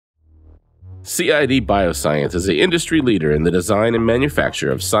CID Bioscience is an industry leader in the design and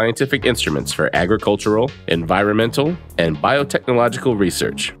manufacture of scientific instruments for agricultural, environmental, and biotechnological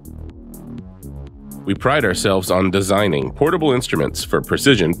research. We pride ourselves on designing portable instruments for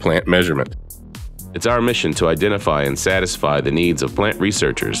precision plant measurement. It's our mission to identify and satisfy the needs of plant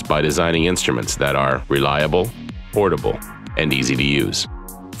researchers by designing instruments that are reliable, portable, and easy to use.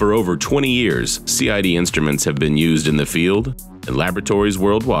 For over 20 years, CID instruments have been used in the field, in laboratories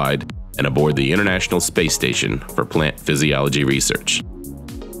worldwide, and aboard the International Space Station for plant physiology research.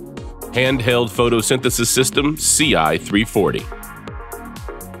 Handheld Photosynthesis System CI-340.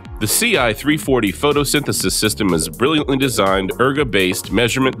 The CI-340 Photosynthesis System is a brilliantly designed erga-based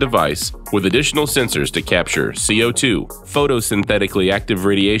measurement device with additional sensors to capture CO2, photosynthetically active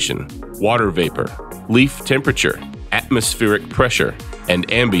radiation, water vapor, leaf temperature, atmospheric pressure,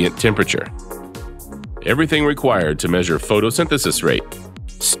 and ambient temperature. Everything required to measure photosynthesis rate,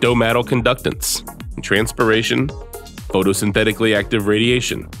 stomatal conductance, transpiration, photosynthetically active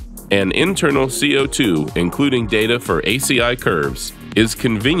radiation, and internal CO2, including data for ACI curves, is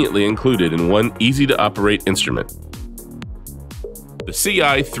conveniently included in one easy-to-operate instrument. The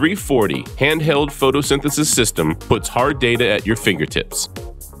CI-340 Handheld Photosynthesis System puts hard data at your fingertips.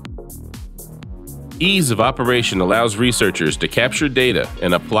 Ease of operation allows researchers to capture data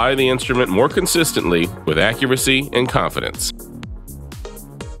and apply the instrument more consistently with accuracy and confidence.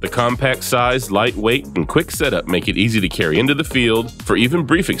 The compact size, lightweight, and quick setup make it easy to carry into the field for even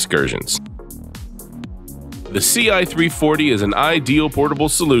brief excursions. The CI-340 is an ideal portable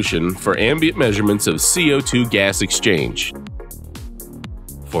solution for ambient measurements of CO2 gas exchange.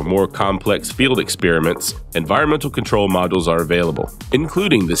 For more complex field experiments, environmental control modules are available,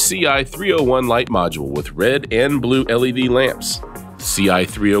 including the CI-301 light module with red and blue LED lamps,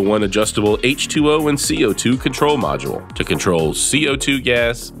 CI-301 adjustable H2O and CO2 control module to control CO2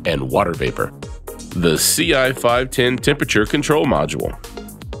 gas and water vapor, the CI-510 temperature control module,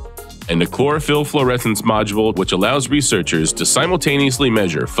 and the chlorophyll fluorescence module, which allows researchers to simultaneously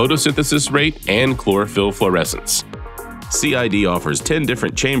measure photosynthesis rate and chlorophyll fluorescence. CID offers 10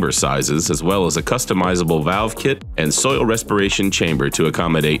 different chamber sizes as well as a customizable valve kit and soil respiration chamber to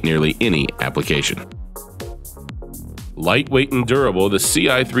accommodate nearly any application. Lightweight and durable, the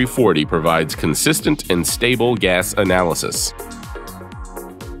CI-340 provides consistent and stable gas analysis.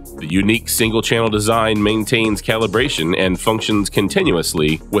 The unique single-channel design maintains calibration and functions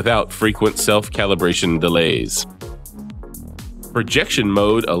continuously without frequent self-calibration delays. Projection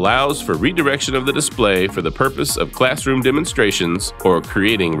mode allows for redirection of the display for the purpose of classroom demonstrations or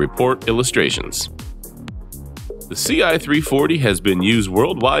creating report illustrations. The CI-340 has been used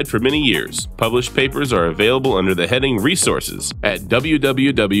worldwide for many years. Published papers are available under the heading Resources at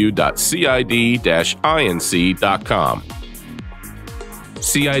www.cid-inc.com.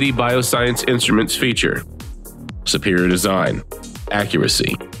 CID Bioscience instruments feature superior design,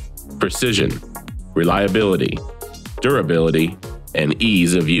 accuracy, precision, reliability, durability, and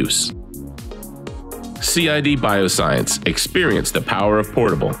ease of use. CID Bioscience, experience the power of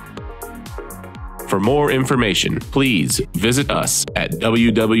portable. For more information, please visit us at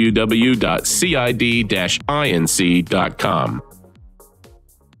www.cid-inc.com.